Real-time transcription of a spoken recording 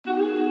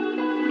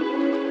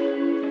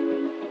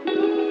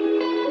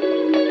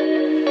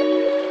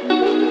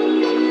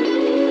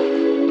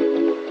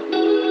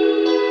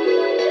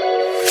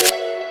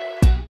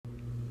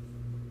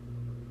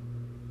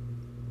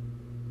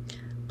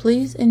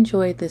Please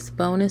enjoy this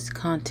bonus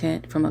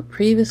content from a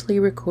previously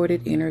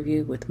recorded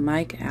interview with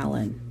Mike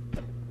Allen.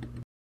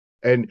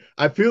 And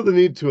I feel the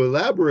need to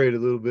elaborate a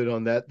little bit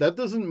on that. That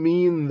doesn't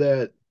mean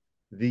that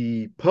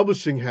the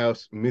publishing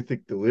house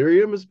Mythic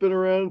Delirium has been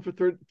around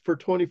for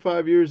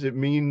 25 years. It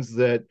means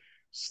that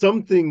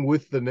something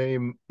with the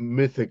name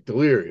Mythic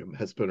Delirium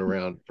has been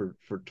around for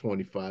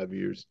 25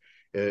 years.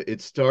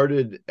 It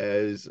started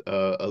as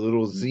a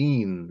little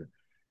zine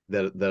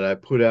that I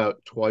put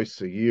out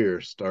twice a year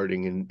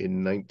starting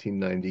in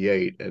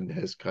 1998, and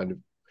has kind of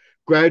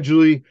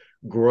gradually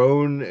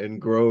grown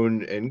and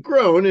grown and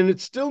grown, and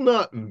it's still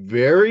not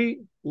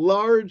very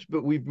large,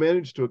 but we've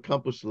managed to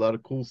accomplish a lot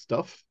of cool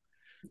stuff.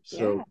 Yeah.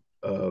 So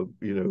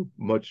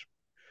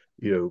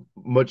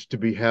much to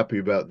be happy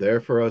about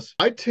there for us.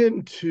 I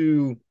tend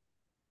to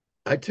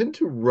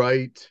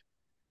write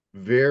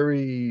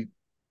very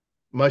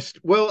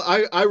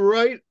I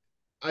write.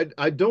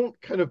 I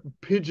don't kind of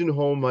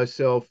pigeonhole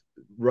myself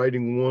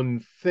writing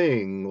one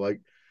thing.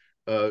 Like,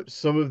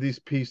 some of these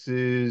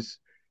pieces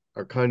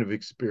are kind of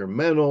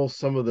experimental.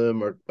 Some of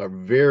them are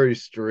very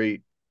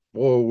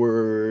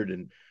straightforward,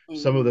 and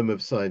some of Mhm. them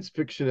have science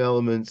fiction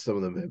elements. Some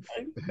of them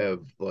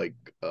have like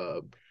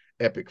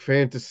epic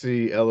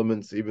fantasy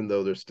elements, even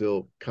though they're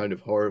still kind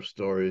of horror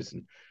stories.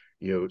 And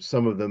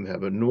some of them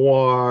have a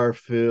noir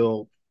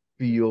feel.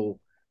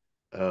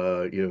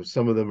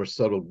 Some of them are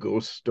subtle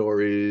ghost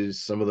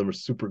stories. Some of them are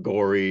super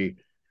gory.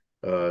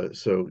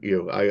 So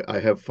I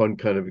have fun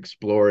kind of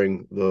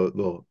exploring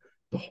the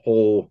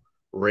whole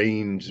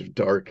range of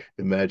dark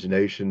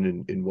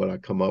imagination in what I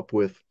come up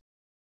with.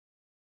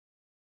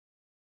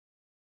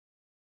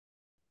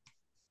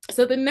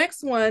 So the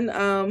next one,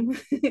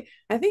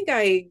 I think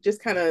I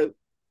just kind of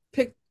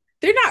picked.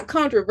 They're not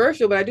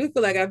controversial, but I do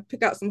feel like I've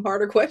picked out some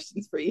harder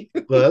questions for you.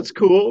 Well, that's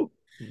cool.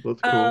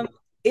 That's cool. um,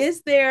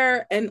 is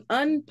there an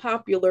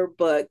unpopular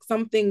book,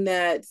 something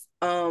that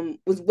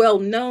was well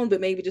known, but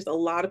maybe just a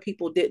lot of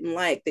people didn't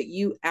like that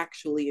you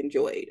actually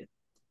enjoyed?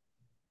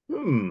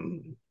 Hmm.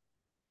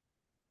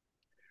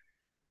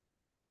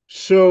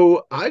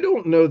 So I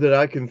don't know that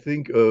I can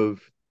think of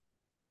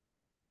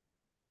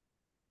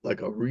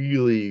like a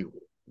really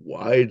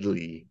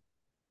widely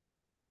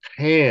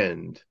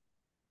panned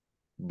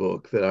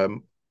book that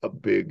I'm a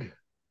big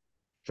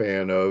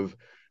fan of.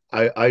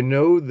 I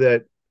know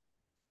that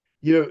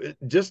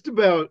just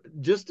about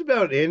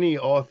any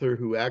author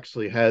who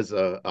actually has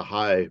a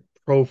high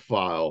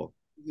profile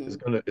is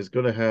Mhm.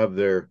 gonna have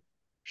their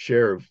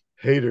share of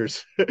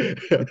haters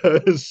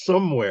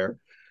somewhere.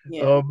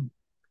 Yeah.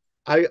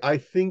 I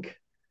think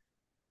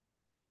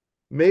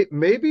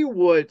maybe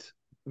what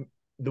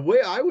the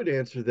way I would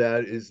answer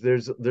that is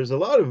there's a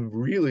lot of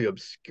really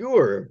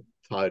obscure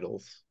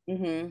titles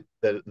Hmm.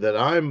 that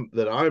I'm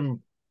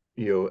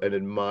an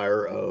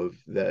admirer of,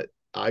 that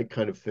I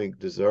kind of think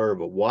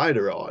deserve a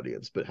wider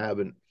audience but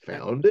haven't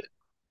found it.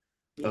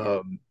 Yeah.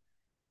 Um,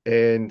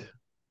 and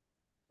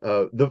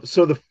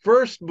the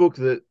first book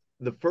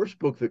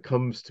that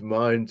comes to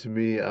mind to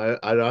me,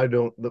 I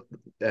don't,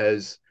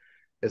 as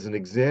as an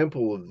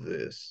example of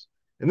this,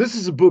 and this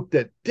is a book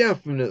that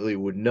definitely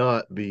would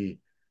not be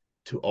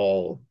to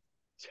all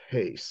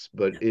tastes,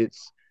 but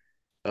it's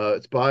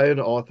by an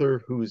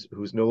author who's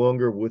no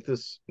longer with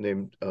us,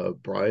 named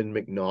Brian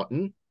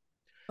McNaughton,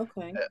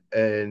 Okay.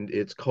 and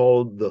it's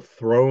called The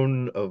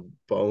Throne of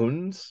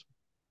Bones.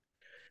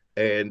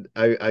 And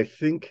I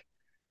think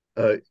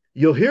uh,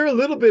 you'll hear a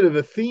little bit of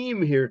a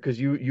theme here, because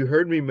you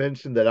heard me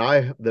mention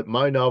that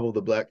my novel,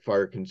 The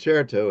Blackfire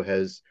Concerto,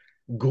 has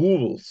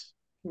ghouls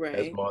as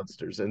Right.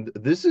 monsters, and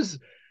this is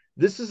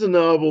a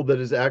novel that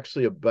is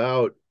actually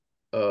about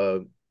uh,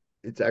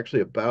 it's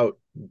actually about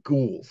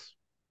ghouls.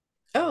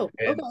 Oh,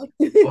 And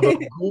although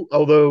okay.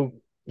 although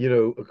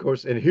of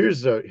course, and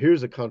here's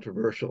a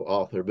controversial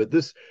author, but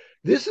this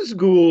is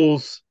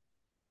ghouls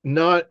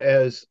not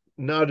as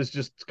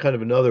just kind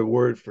of another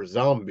word for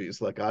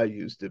zombies like I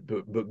used it,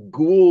 but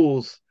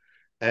ghouls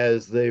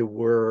as they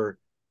were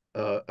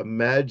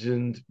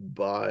imagined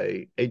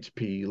by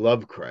H.P.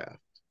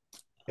 Lovecraft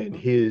and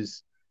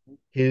his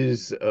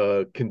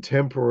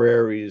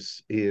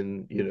contemporaries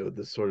in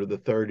the sort of the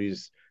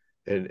 30s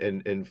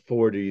and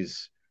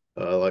 40s,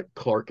 like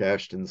Clark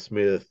Ashton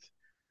Smith,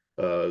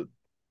 uh,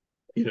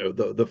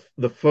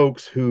 the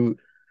folks who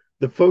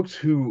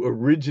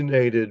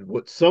originated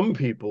what some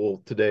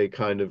people today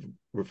kind of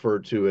refer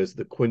to as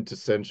the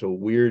quintessential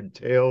weird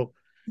tale.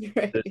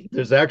 Right.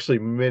 There's actually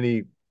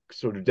many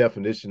sort of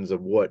definitions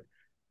of what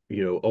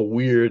a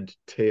weird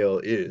tale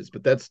is,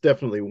 but that's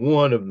definitely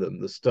one of them,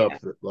 the Yeah.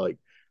 stuff that like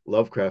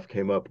Lovecraft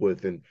came up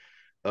with. And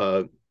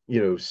uh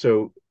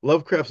so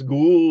Lovecraft's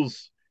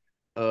ghouls,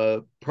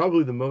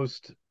 probably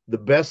the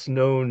best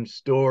known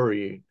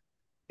story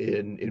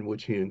in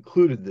which he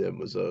included them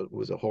was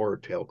a horror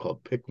tale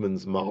called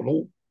Pickman's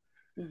Model.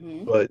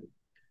 Hmm. But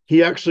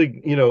he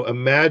actually,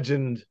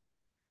 imagined,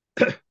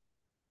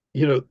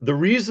 the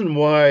reason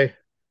why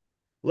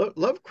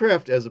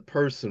Lovecraft as a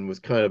person was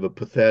kind of a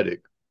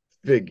pathetic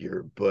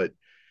figure, but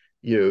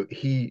you know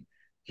he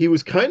he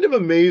was kind of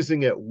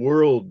amazing at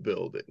world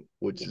building,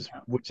 Yeah.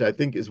 which I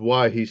think is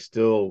why he's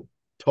still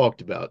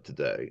talked about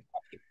today.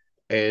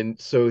 And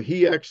so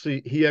he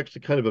actually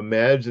kind of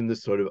imagined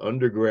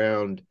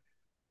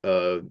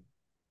uh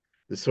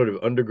this sort of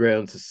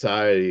underground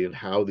society and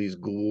how these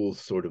ghouls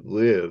sort of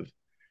live.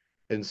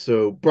 And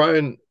so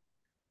Brian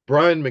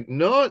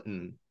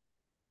McNaughton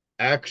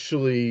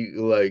actually,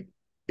 like,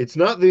 it's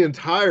not the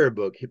entire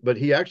book, but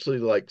he actually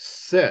like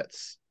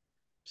sets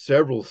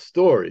several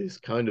stories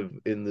kind of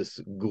in this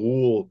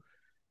ghoul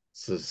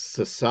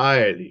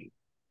society.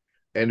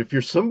 And if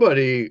you're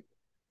somebody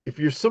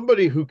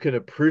who can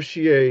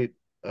appreciate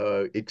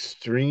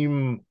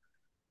extreme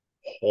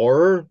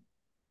horror,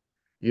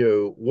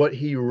 what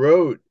he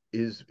wrote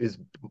is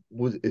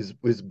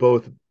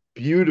both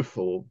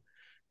beautiful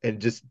and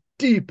just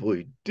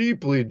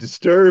deeply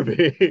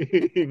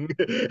disturbing.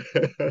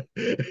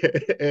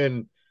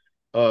 And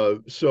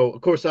so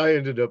of course I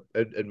ended up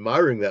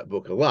admiring that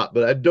book a lot,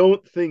 but I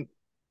don't think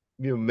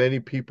many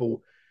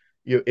people,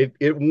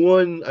 it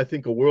won, I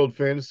think, a World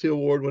Fantasy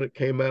Award when it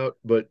came out,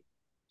 but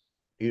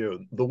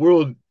the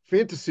World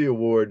Fantasy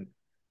Award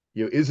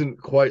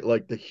isn't quite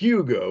like the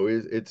Hugo.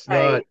 It's not,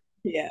 Right.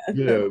 Yeah.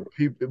 No.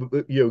 people,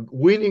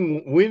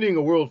 winning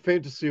a World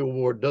Fantasy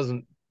Award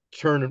doesn't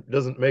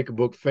make a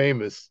book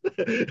famous.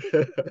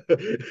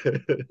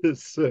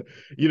 It's, it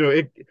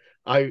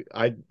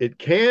it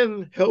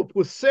can help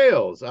with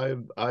sales. I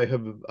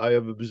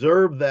have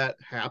observed that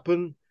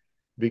happen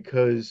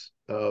because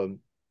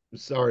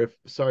sorry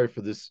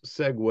for this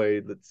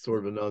segue that's sort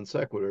of a non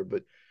sequitur,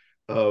 but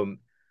um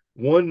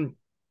one,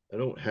 I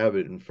don't have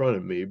it in front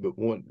of me, but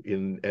one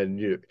in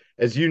and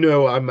as you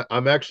know,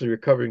 I'm actually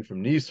recovering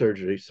from knee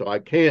surgery, so I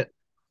can't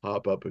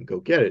hop up and go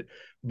get it.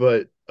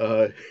 But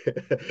uh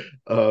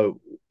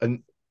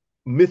and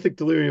Mythic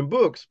Delirium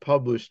Books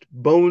published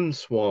Bone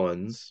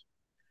Swans.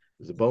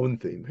 There's a bone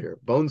theme here.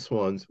 Bone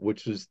Swans,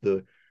 which was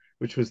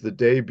the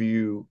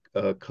debut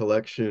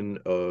collection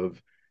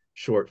of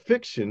short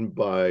fiction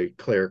by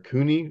Claire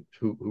Cooney,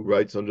 who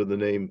writes under the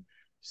name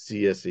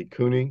C.S.E.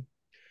 Cooney.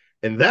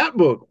 And that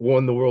book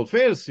won the World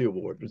Fantasy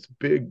Award. It's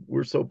big.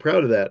 We're so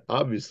proud of that,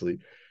 obviously.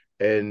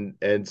 And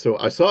so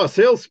I saw a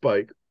sales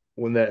spike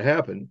when that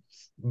happened.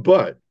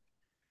 But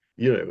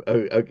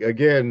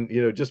again,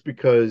 just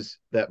because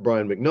that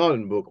Brian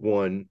McNaughton book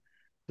won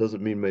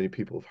doesn't mean many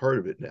people have heard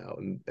of it now.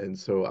 And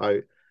so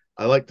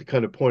I like to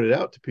kind of point it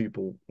out to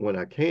people when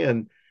I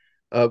can.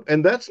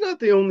 And that's not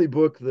the only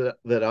book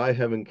that I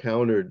have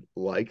encountered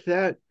like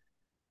that.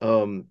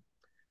 Um,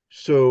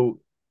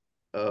 so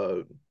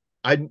uh,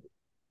 I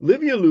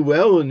Livia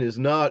Llewellyn is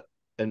not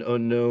an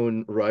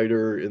unknown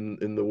writer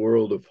in the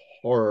world of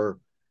horror,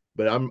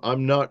 but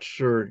I'm not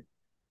sure.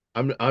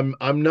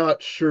 I'm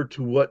not sure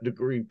to what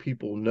degree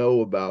people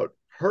know about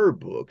her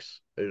books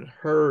and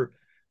her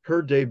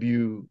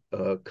debut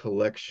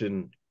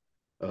collection.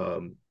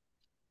 Um,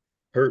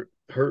 her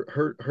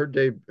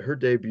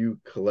debut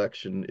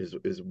collection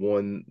is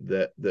one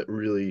that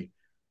really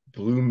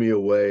blew me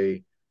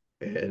away,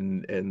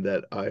 and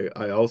that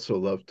I also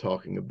love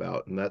talking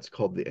about, and that's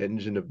called The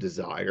Engine of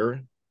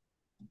Desire.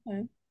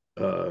 Okay.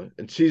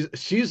 And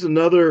she's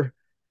another,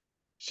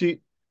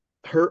 she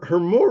her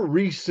more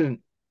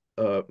recent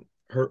uh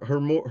her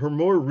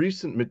more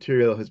recent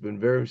material has been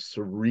very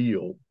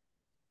surreal,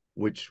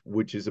 which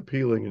is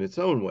appealing in its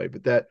own way.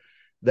 But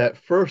that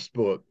first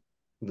book,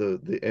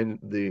 the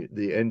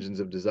Engines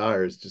of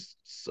Desire, is just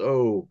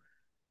so,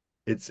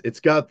 it's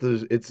got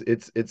the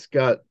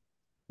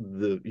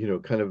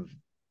kind of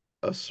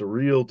a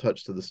surreal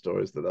touch to the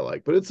stories that I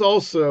like, but it's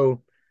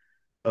also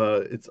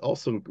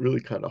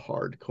really kind of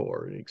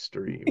hardcore and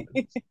extreme,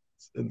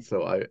 and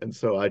so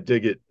I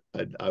dig it.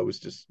 I was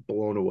just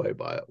blown away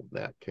by it when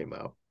that came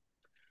out.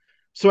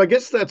 So I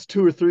guess that's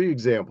two or three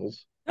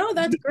examples, Oh,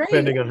 that's great.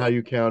 depending on how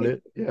you count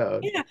it. Yeah.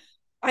 Yeah.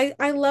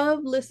 I love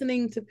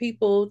listening to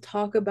people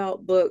talk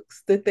about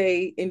books that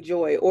they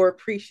enjoy or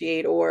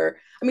appreciate, or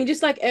I mean,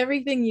 just like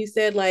everything you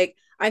said, like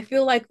I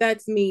feel like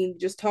that's me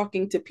just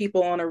talking to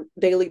people on a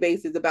daily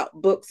basis about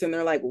books, and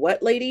they're like,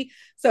 "What, lady?"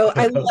 So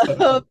I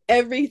love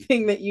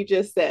everything that you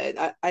just said.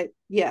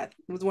 Yeah, it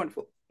was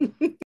wonderful.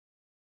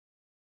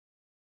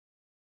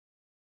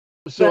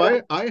 So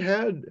But I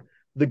had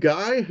the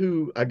guy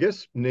who, I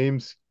guess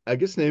names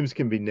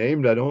can be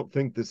named. I don't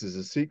think this is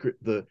a secret.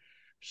 The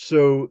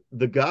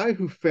guy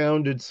who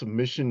founded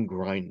Submission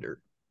Grinder.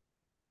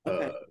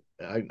 Uh,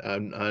 okay.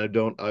 I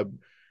don't I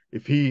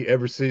If he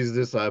ever sees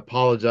this, I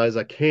apologize.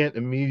 I can't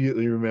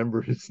immediately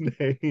remember his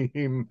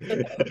name.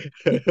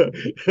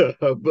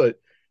 But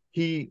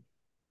he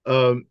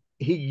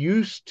he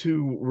used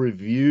to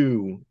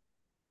review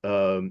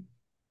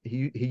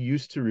he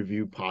used to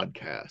review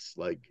podcasts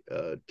like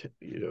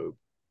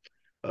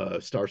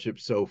Starship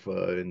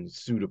Sofa and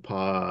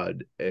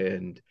Pseudopod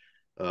and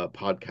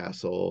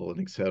Podcastle and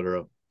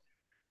etc.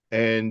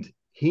 And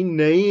he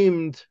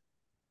named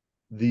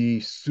the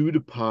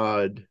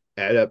Pseudopod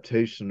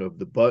adaptation of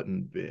the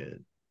Button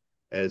Bin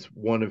as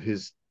one of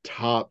his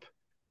top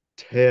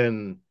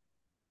 10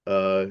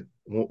 uh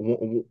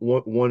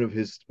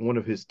one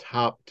of his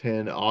top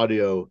 10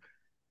 audio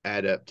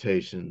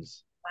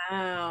adaptations,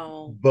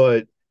 Wow.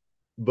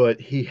 but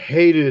he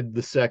hated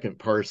the second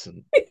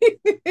person.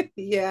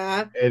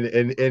 Yeah.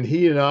 And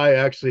he and I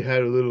actually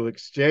had a little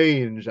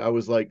exchange. I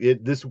was like,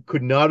 it this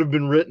could not have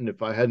been written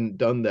if I hadn't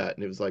done that.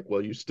 And it was like,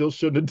 well, you still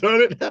shouldn't have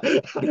done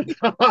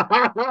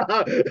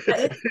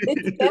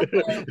It's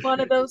definitely it. one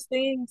of those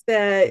things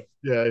that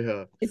Yeah,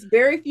 yeah. it's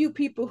very few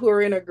people who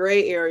are in a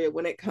gray area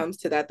when it comes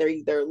to that. They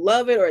either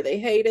love it or they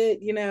hate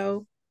it, you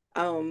know.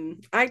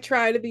 I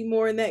try to be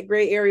more in that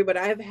gray area, but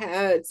I've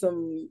had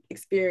some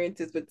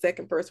experiences with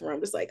second person where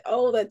I'm just like,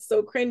 oh, that's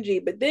so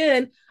cringy. But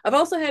then I've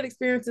also had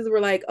experiences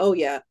where like, oh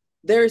yeah,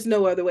 there's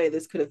no other way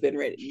this could have been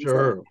written. So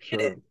Sure, I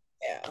get it.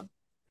 sure.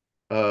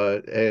 Yeah.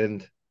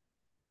 And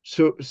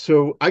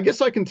so I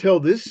guess I can tell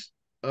this.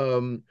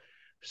 Um,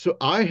 so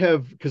I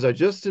have, because I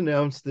just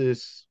announced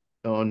this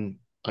on,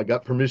 I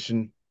got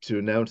permission to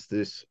announce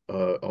this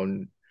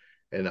on,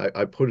 and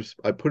I put it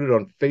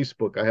on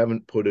Facebook. I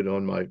haven't put it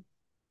on my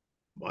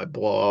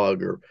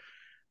blog or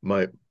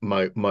my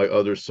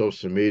other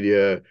social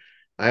media.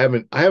 I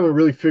haven't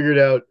really figured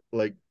out,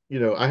 like,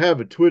 I have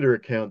a Twitter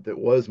account that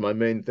was my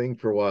main thing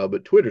for a while,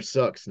 but Twitter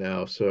sucks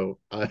now. So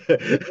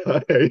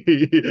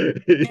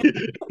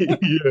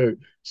yeah.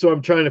 So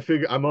I'm trying to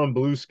figure. I'm on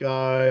Blue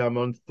Sky. I'm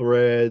on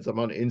Threads. I'm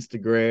on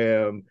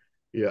Instagram.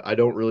 Yeah, I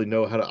don't really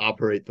know how to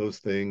operate those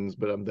things,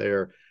 but I'm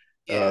there.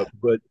 Yeah.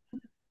 But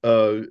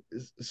uh,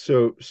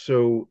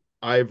 so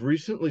I've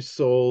recently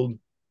sold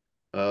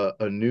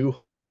a new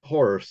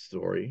horror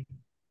story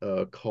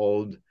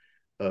called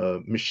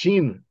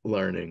Machine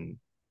Learning,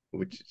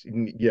 which,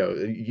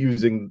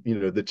 using,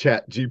 the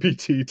Chat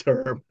GPT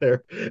term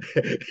there.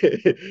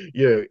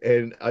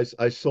 And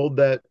I sold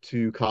that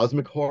to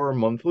Cosmic Horror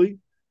Monthly.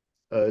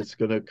 It's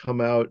going to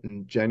come out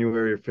in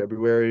January or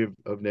February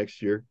of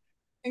next year.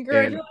 And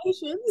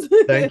Congratulations.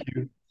 thank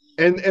you.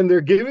 And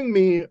they're giving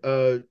me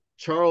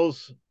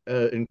Charles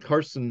and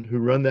Carson, who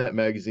run that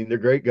magazine. They're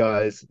great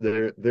guys.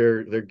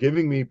 They're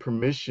giving me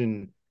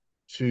permission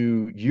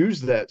to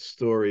use that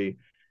story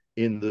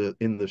in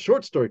the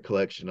short story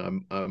collection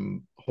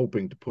I'm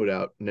hoping to put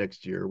out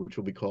next year, which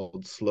will be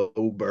called Slow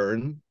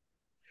Burn.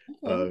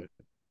 Okay.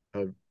 Uh,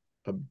 I,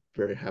 I'm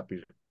very happy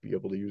to be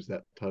able to use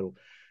that title.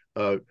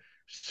 Uh,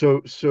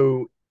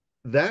 so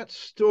that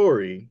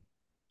story,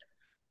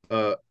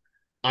 uh,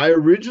 I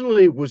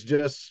originally was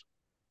just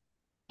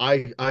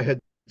I had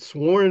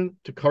sworn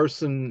to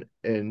Carson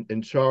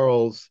and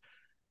Charles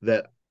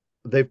that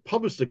they've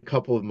published a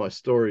couple of my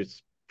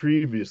stories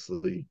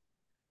previously,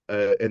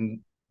 and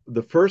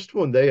the first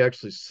one they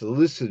actually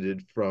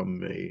solicited from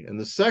me, and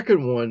the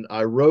second one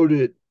I wrote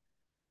it.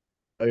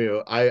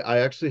 I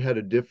actually had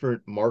a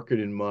different market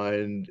in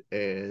mind,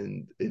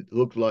 and it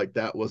looked like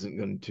that wasn't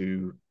going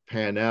to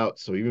pan out.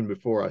 So even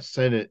before I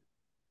sent it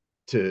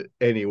to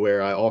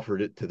anywhere, I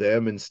offered it to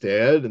them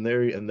instead, and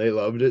they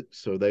loved it,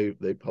 so they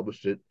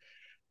published it.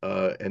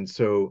 And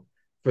so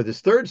for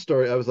this third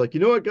story, I was like, you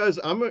know what, guys,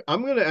 I'm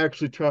going to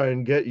actually try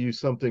and get you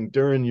something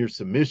during your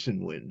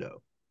submission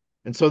window.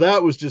 And so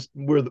that was just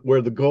where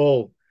the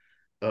goal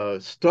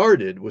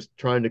started, was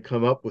trying to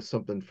come up with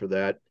something for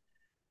that.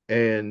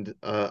 And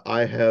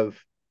I have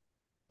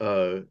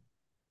uh,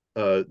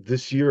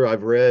 this year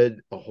I've read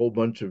a whole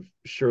bunch of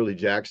Shirley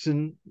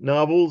Jackson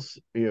novels.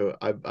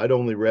 I'd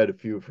only read a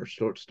few of her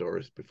short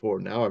stories before.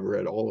 Now I've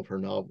read all of her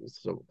novels,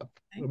 so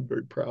I'm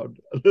very proud.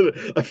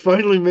 I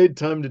finally made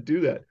time to do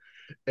that.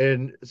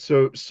 And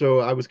so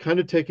I was kind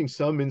of taking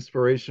some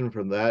inspiration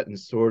from that, and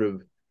sort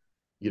of,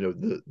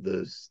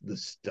 the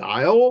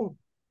style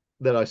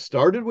that I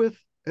started with,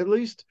 at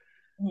least.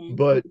 Mhm.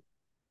 But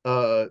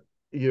uh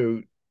you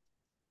know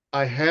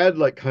I had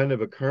like kind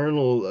of a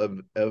kernel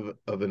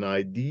of an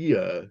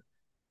idea,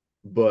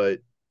 but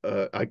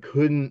I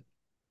couldn't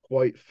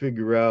quite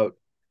figure out.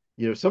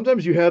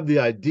 Sometimes you have the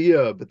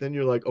idea, but then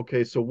you're like,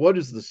 okay, so what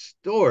is the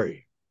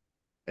story?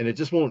 And it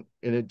just won't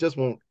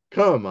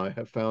come. I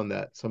have found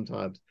that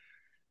sometimes.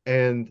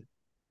 And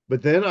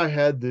but then I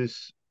had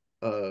this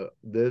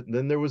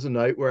then there was a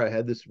night where I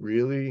had this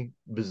really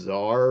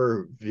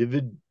bizarre,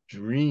 vivid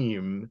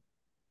dream.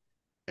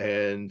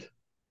 And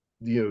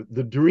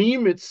the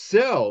dream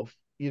itself,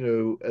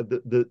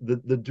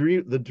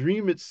 the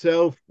dream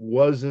itself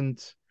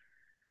wasn't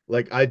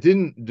like, I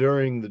didn't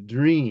during the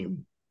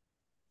dream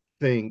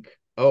think,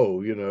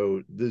 oh,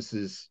 this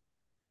is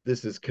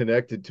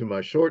connected to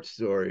my short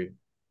story.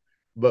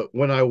 But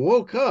when I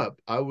woke up,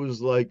 I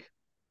was like,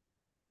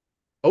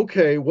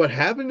 okay, what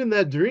happened in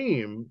that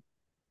dream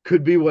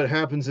could be what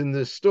happens in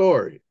this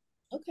story.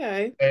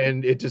 Okay.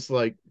 And it just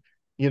like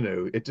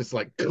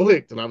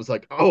clicked, and I was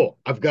like, oh,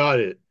 I've got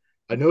it.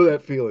 I know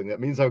that feeling. That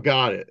means I've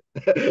got it.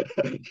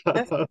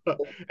 That's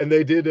cool. And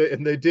they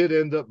did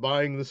end up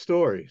buying the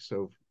story.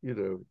 So,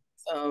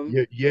 Um,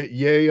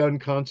 yay,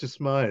 unconscious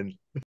mind.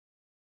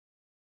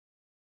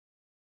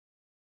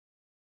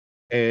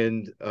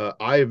 And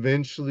I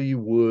eventually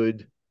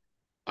would,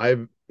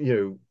 I've,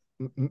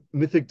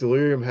 Mythic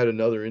Delirium had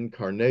another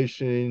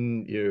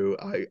incarnation.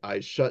 I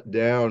shut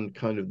down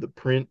kind of the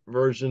print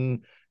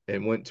version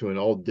and went to an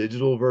all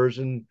digital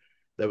version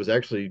that was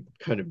actually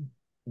kind of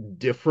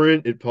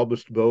different. It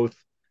published both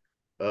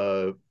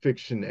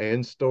fiction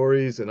and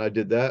stories, and I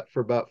did that for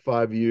about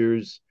 5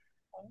 years.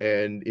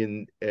 And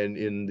in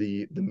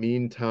the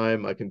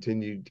meantime, I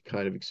continued to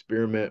kind of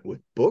experiment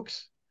with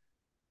books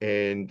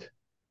and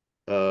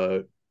uh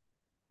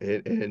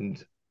and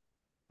and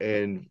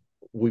and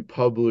we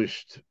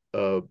published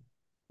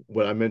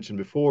what I mentioned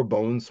before,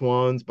 Bone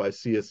Swans by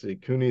C.S.A.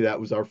 Cooney. That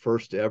was our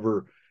first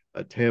ever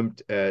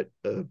attempt at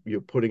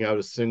putting out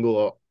a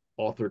single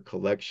author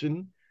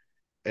collection,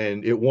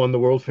 and it won the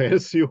World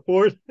Fantasy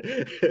Award.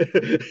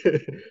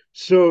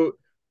 so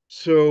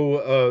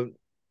so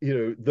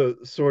the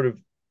sort of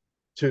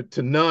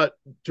to not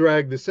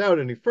drag this out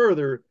any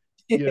further,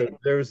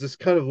 there was this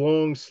kind of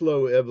long,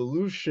 slow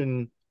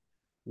evolution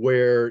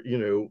where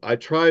I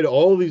tried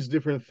all these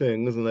different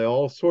things, and they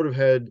all sort of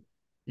had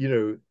you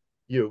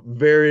know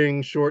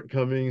varying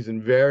shortcomings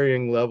and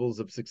varying levels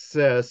of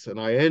success, and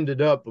I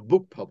ended up a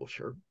book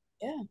publisher,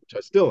 Yeah. which I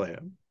still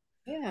am.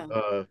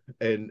 Yeah.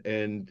 And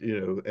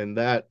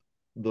that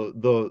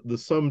the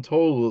sum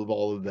total of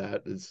all of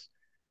that is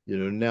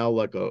now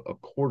like a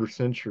quarter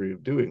century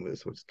of doing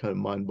this, which is kind of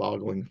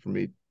mind-boggling for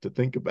me to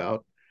think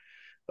about.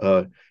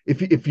 uh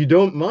if you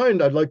don't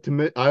mind, I'd like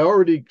to I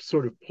already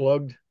sort of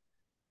plugged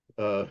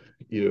uh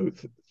you know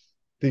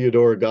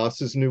Theodora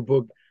Goss's new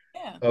book.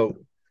 Yeah. Oh,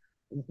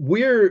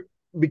 we're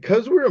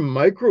because we're a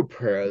micro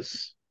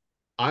press.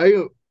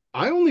 I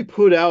I only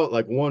put out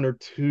like one or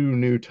two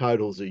new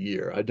titles a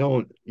year. I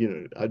don't,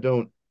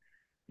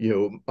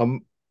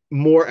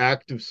 more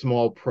active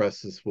small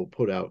presses will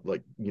put out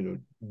like,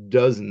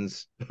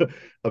 dozens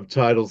of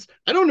titles.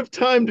 I don't have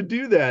time to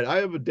do that. I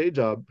have a day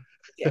job.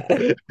 Yeah.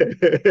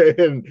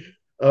 And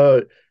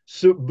uh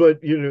but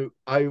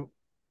I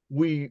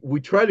we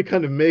try to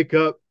kind of make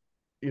up,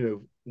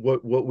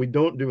 what we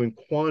don't do in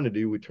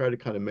quantity, we try to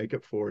kind of make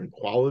up for in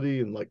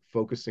quality, and like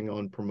focusing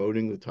on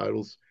promoting the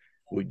titles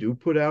we do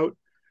put out.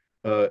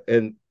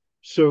 And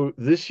so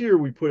this year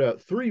we put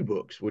out 3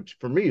 books, which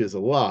for me is a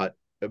lot,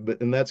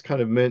 and that's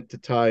kind of meant to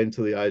tie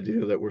into the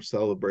idea that we're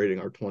celebrating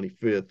our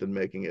 25th and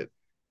making it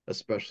a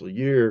special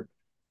year.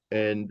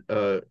 And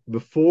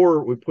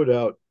before we put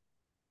out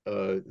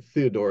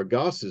Theodora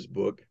Goss's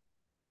book,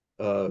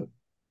 uh,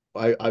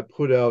 I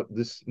put out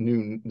this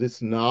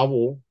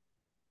novel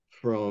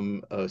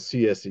from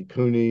C.S.E.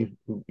 Cooney,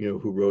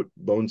 who wrote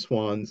Bone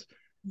Swans,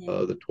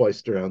 Mhm. The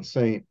Twice Drowned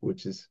Saint,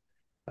 which is,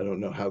 I don't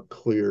know how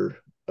clear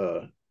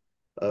a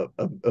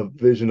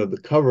vision of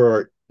the cover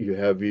art you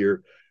have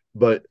here,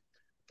 but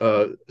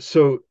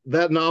so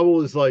that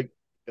novel is like,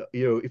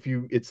 if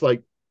you, it's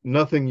like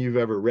nothing you've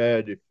ever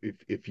read.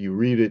 If you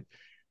read it,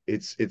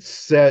 it's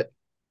set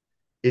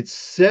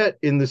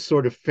in this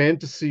sort of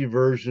fantasy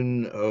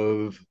version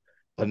of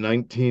a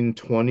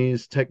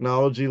 1920s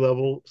technology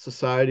level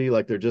society.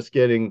 They've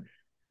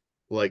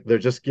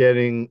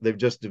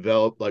just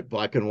developed like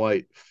black and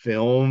white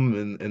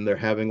film, and they're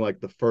having like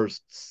the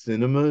first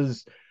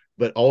cinemas,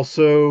 but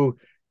also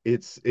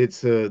it's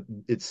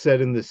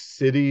set in this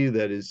city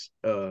that is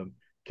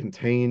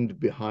contained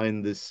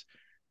behind this,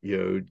 you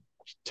know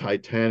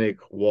titanic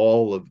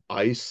wall of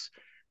ice,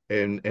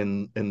 and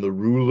the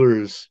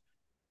rulers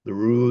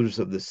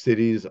of the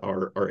cities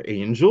are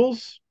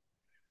angels,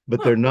 but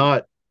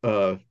Huh.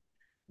 uh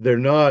they're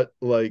not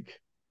like,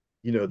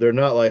 they're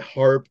not like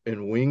harp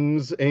and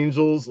wings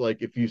angels.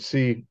 Like if you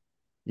see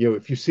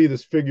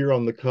this figure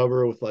on the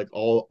cover with like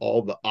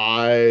all the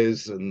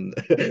eyes and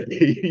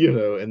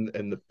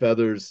and the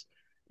feathers,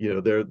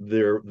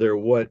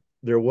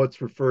 they're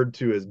what's referred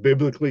to as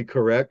biblically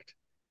correct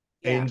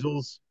Yeah.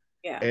 angels.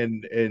 Yeah.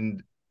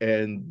 And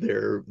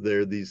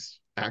they're these,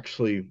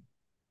 actually,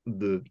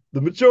 the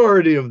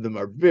majority of them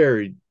are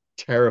very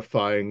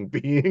terrifying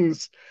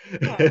beings.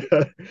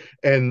 Yeah.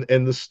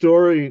 And the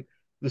story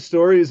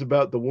is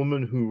about the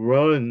woman who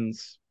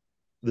runs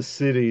the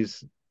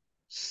city's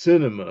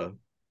cinema,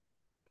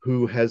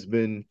 who has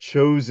been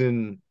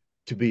chosen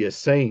to be a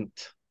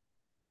saint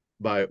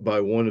by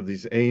one of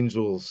these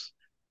angels,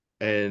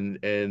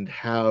 and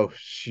how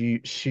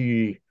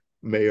she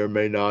may or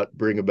may not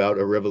bring about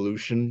a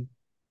revolution.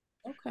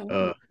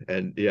 Okay.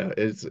 And yeah,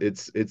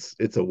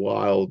 it's a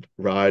wild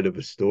ride of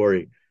a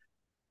story.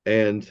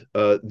 And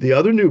the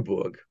other new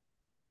book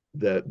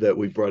that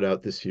we brought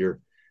out this year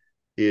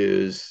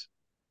is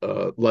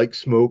Like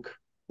Smoke,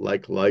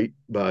 Like Light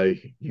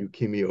by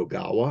Yukimi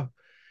Ogawa.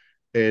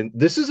 And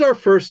this is our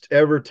first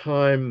ever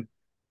time.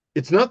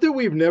 It's not that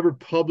we've never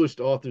published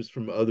authors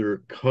from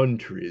other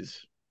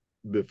countries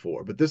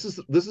before, but this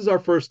is our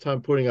first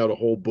time putting out a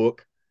whole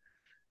book,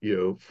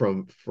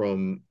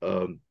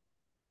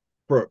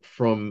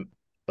 from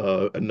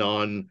a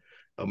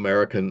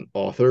non-American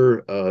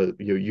author.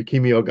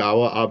 Yukimi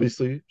Ogawa,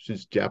 obviously,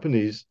 she's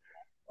Japanese,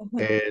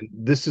 and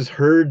this is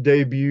her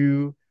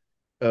debut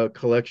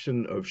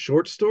collection of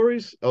short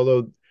stories.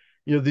 Although,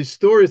 these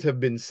stories have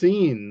been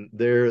seen,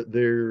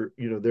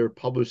 they're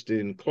published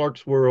in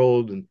Clark's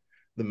World and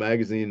the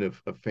magazine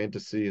of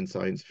fantasy and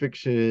science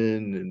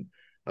fiction and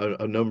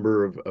a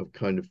number of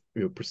kind of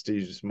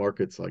prestigious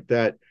markets like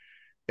that.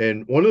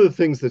 And one of the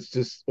things that's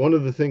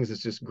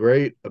just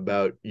great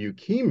about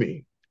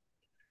Yukimi,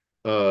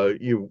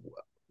 you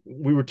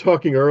we were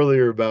talking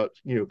earlier about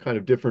kind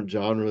of different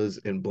genres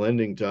and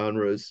blending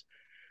genres.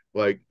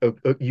 Like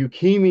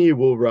Yukimi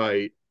will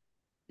write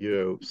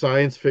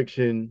science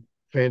fiction,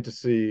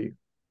 fantasy,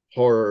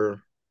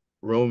 horror,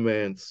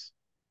 romance,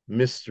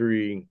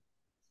 mystery,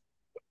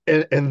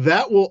 and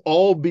that will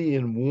all be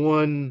in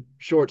one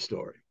short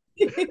story.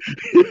 She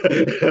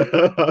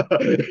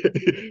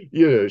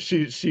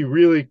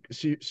really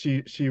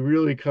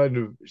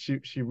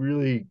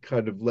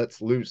kind of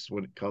lets loose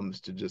when it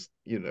comes to just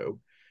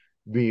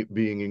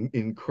being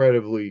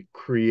incredibly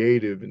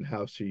creative in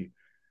how she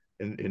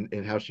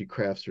and how she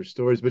crafts her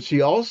stories. But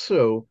she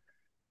also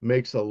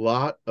makes a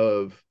lot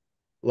of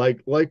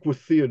like with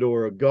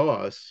Theodora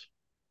Goss,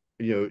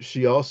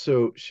 she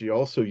also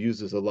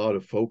uses a lot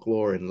of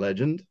folklore and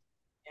legend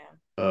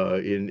Yeah.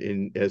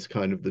 in as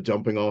kind of the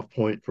jumping off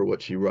point for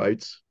what she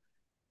writes.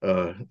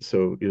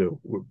 So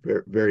we're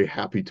very, very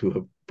happy to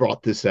have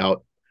brought this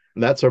out,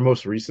 and that's our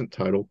most recent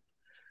title.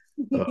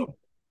 Uh,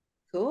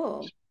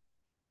 Cool.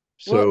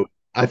 Well, so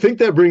I think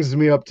that brings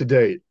me up to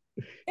date.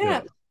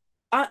 Yeah.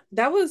 yeah,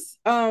 that was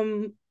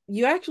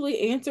you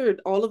actually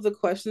answered all of the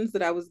questions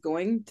that I was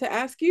going to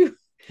ask you.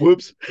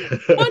 Whoops.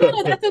 Oh no,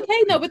 no, that's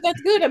okay. No, but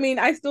that's good. I mean,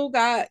 I still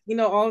got,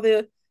 all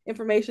the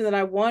information that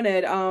I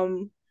wanted.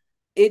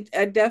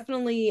 I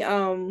definitely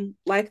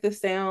like the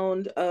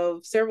sound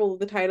of several of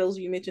the titles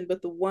you mentioned,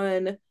 but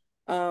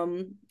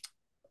um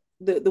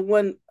the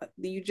one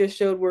that you just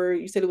showed where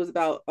you said it was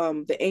about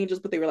the angels,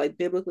 but they were like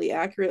biblically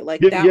accurate,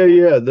 like Yeah, that. yeah,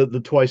 yeah.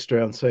 The twice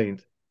drowned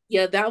saint.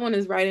 Yeah, that one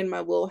is right in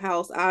my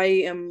wheelhouse. I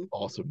am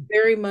Awesome.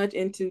 very much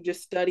into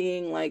just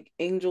studying like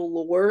angel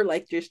lore,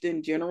 like just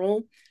in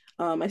general.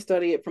 I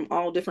study it from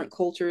all different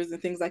cultures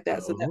and things like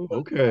that. So that Oh,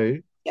 book,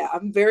 okay. yeah,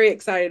 I'm very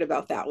excited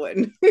about that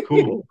one.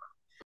 Cool.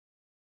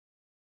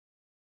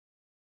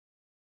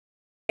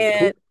 And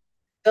Cool.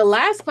 the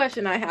last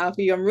question I have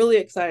for you, I'm really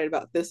excited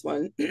about this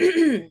one.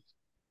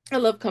 I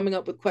love coming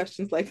up with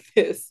questions like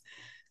this.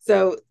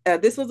 So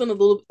this one's is a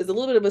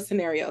little bit of a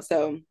scenario.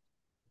 So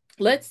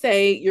let's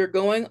say you're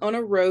going on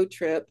a road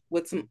trip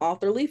with some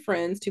authorly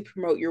friends to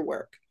promote your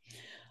work.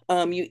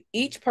 You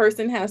each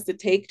person has to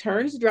take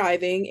turns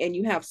driving, and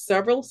you have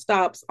several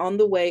stops on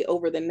the way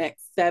over the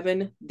next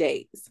 7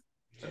 days.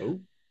 Oh.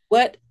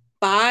 What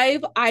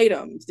 5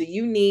 items do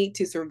you need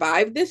to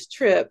survive this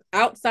trip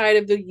outside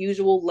of the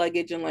usual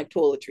luggage and like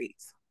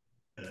toiletries?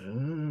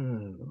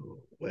 Oh.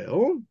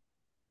 Well,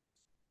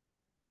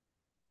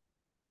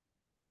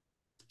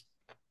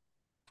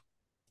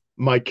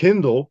 my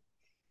Kindle.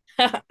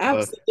 Uh,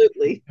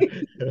 Absolutely.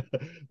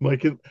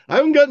 I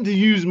haven't gotten to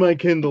use my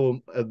Kindle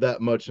that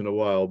much in a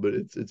while, but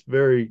it's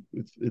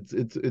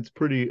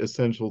pretty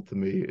essential to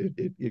me.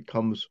 It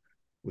comes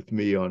with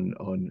me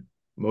on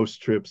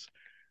most trips.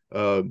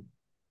 Um,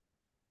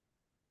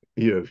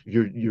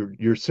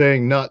 you're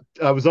saying not.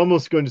 I was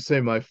almost going to say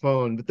my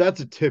phone, but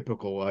that's a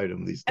typical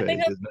item these I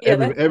think days, that's, isn't it? yeah,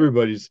 that's, yeah,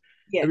 Everybody's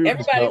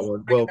got everybody's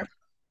one. bringing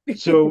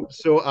Well,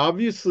 so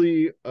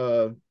obviously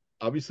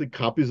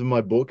copies of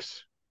my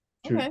books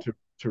to okay. to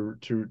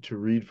to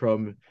read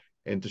from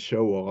and to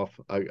show off.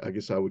 I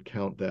guess I would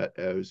count that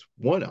as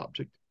one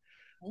object.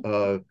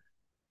 Uh,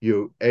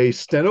 a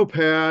steno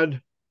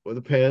pad with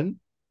a pen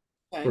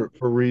Okay.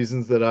 for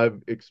reasons that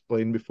I've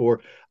explained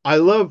before. I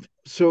love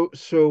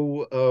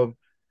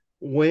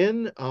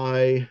when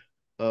I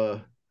uh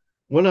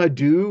when I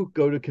do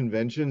go to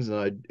conventions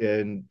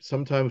and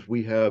sometimes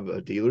we have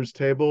a dealer's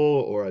table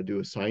or I do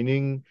a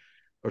signing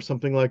or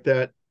something like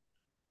that.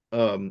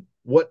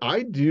 What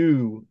I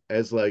do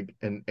as like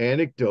an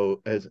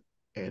anecdote,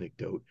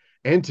 antidote,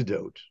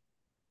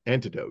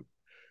 antidote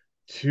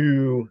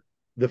to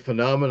the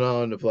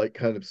phenomenon of like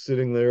kind of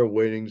sitting there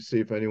waiting to see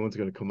if anyone's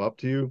going to come up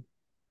to you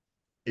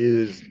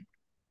is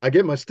I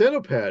get my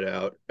steno pad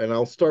out and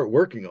I'll start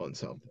working on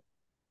something.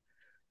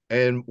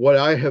 And what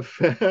I have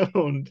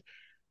found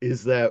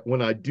is that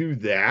when I do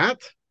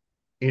that,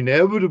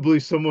 inevitably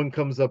someone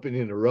comes up and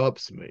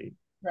interrupts me.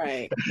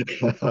 Right.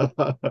 And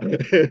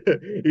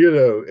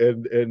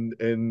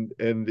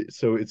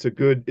so it's a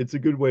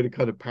good way to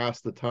kind of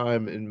pass the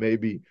time and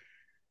maybe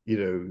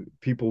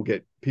people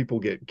get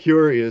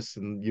curious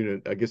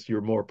and I guess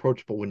you're more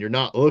approachable when you're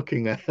not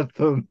looking at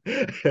them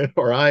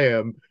or I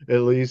am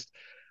at least.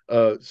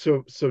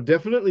 So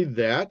definitely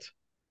that.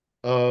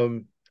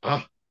 um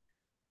ah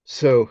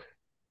so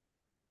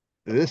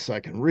this I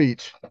can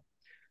reach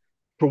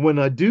for when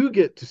I do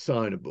get to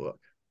sign a book.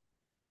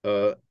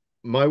 uh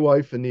my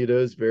wife Anita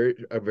is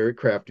very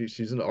crafty.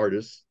 She's an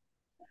artist,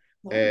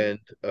 Nice.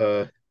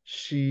 and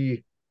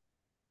she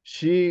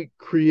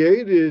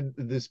created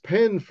this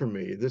pen for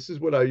me. This is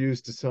what I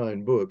use to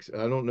sign books.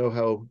 I don't know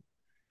how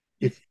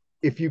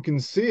if you can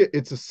see it.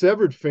 It's a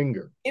severed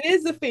finger. It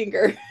is a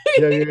finger.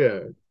 Yeah, yeah, yeah.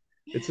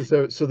 It's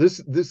a so this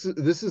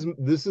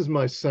is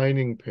my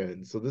signing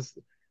pen. So this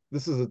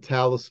is a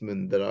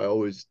talisman that I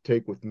always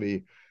take with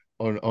me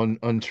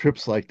on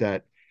trips like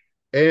that.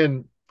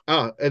 And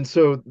and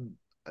so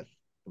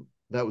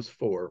that was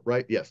four,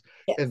 right? Yes.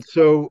 Yes. And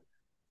so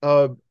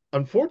uh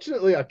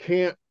unfortunately I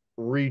can't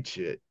reach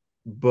it,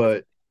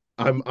 but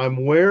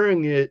I'm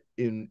wearing it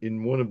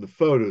in one of the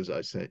photos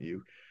I sent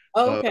you.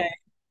 Uh Okay.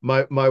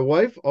 my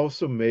wife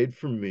also made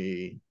for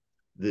me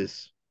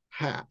this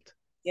hat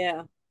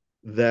Yeah.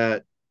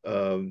 that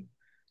um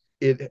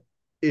it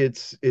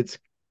it's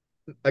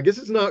I guess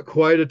it's not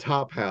quite a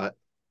top hat,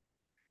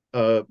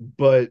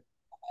 but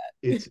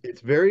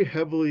it's very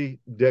heavily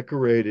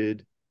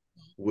decorated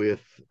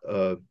with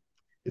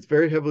it's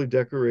very heavily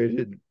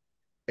decorated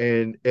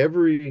and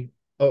every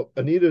oh,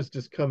 Anita's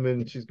just come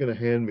in, she's gonna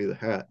hand me the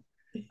hat.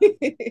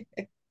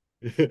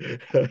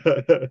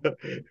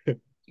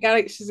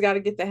 She's gotta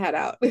get the hat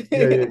out.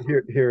 Yeah,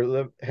 here,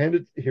 hand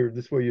it here.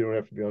 This way you don't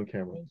have to be on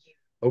camera.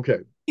 Okay,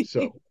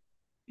 so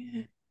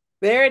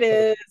There it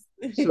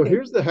so is.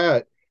 here's the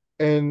hat,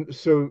 and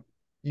so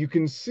you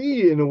can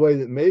see in a way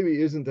that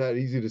maybe isn't that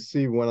easy to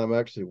see when I'm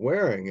actually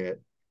wearing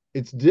it.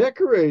 It's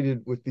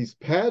decorated with these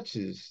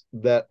patches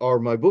that are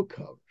my book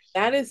covers,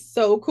 That is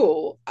so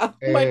cool. Oh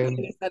my and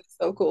goodness, that is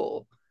so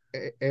cool.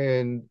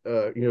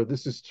 you know,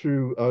 this is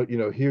true.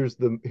 Here's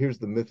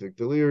the Mythic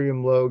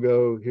Delirium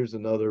logo. Here's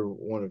another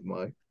one of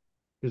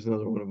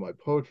my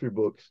poetry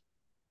books,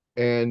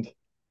 and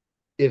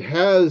it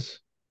has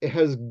it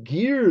has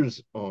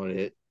gears on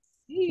it,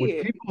 which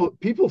Yeah.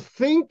 people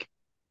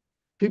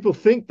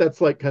think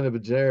that's like kind of a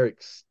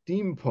generic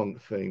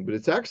steampunk thing, but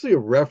it's actually a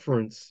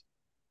reference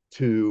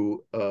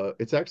to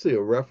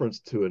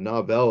a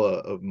novella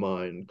of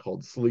mine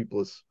called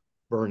Sleepless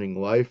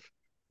Burning Life,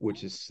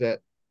 which is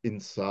set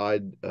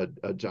inside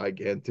a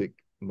gigantic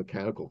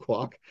mechanical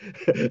clock.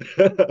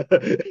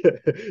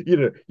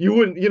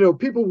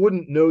 People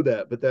wouldn't know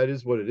that, but that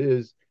is what it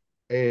is.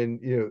 And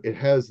it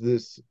has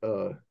this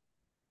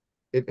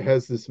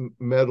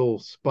metal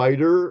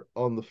spider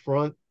on the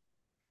front,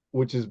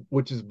 which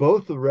is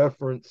both a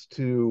reference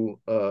to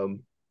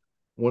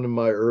one of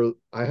my early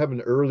I have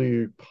an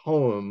early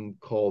poem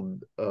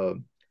called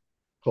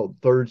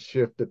Third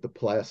Shift at the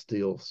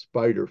Plasteel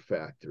Spider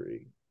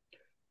Factory.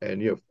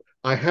 And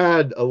I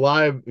had a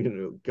live,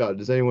 God,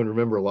 does anyone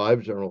remember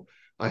Live Journal?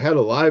 I had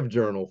a live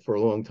journal for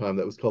a long time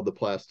that was called the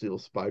Plasteel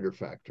Spider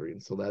Factory.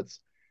 And so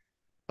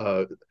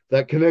uh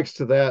that connects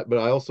to that, but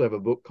I also have a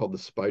book called The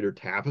Spider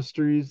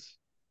Tapestries,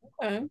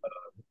 Okay.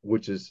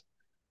 which is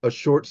a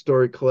short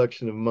story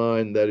collection of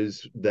mine that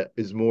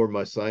is more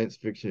my science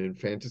fiction and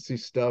fantasy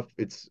stuff.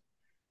 It's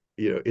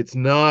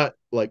not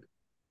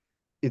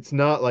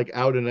like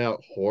out and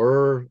out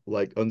horror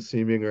like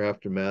Unseaming or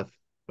Aftermath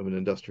of an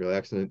Industrial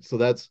Accident. So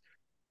that's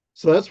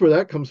where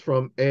that comes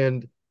from.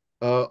 And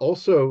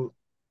also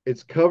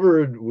it's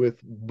covered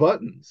with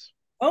buttons,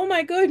 Oh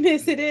my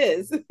goodness, it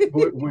is.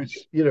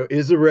 which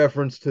is a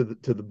reference to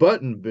the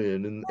button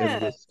bin and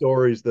the Yes.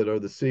 stories that are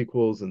the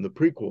sequels and the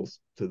prequels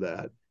to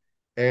that.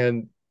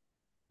 And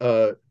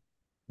uh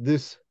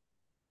this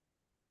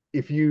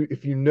if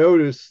you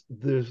notice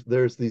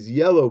there's these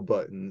yellow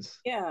buttons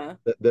Yeah.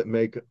 that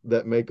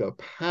make a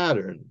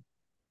pattern,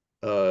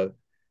 uh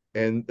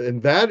and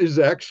that is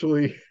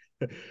actually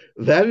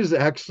that is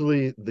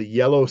actually the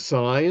yellow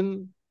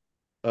sign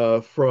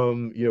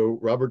from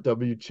Robert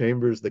W.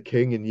 Chambers' The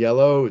King in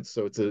Yellow.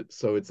 So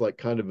it's like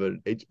kind of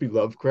an H.P.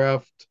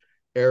 Lovecraft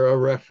era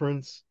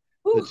reference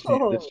that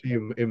Ooh, she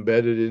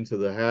embedded into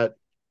the hat.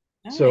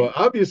 nice. So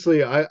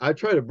obviously, I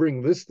try to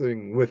bring this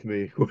thing with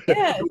me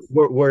Yes.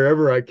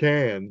 wherever I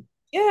can, and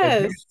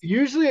Yes.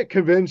 usually at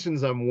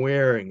conventions I'm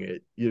wearing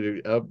it.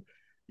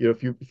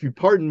 If you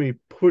pardon me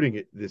putting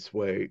it this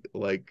way,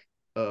 like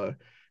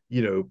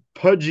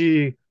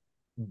pudgy,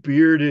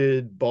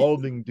 bearded,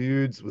 balding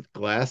dudes with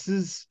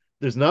glasses.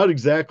 There's not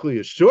exactly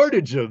a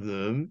shortage of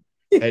them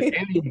at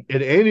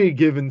any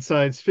given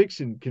science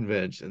fiction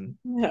convention.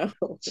 No.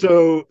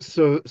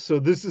 So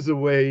this is a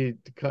way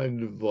to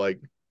kind of like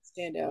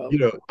Stand out.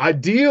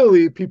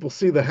 ideally people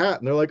see the hat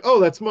and they're like, oh,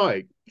 that's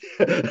Mike.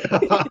 you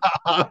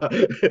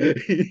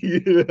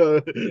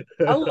know?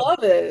 I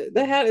love it.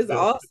 The hat is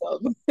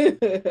awesome.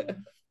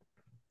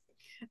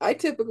 I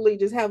typically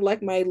just have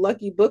like my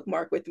lucky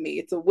bookmark with me.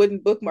 It's a wooden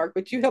bookmark,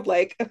 but you have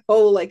like a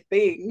whole like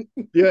thing.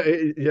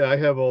 Yeah, I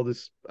have all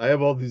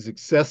these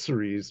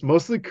accessories,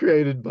 mostly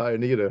created by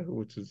Anita, I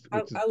which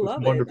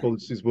love it. wonderful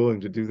that she's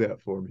willing to do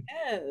that for me.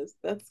 Yes,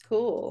 that's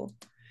cool.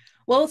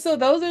 Well, so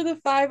those are the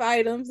five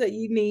items that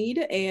you need,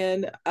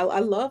 and I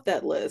love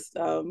that list.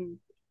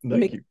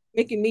 Thank you.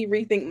 Making me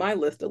rethink my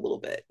list a little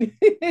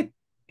bit.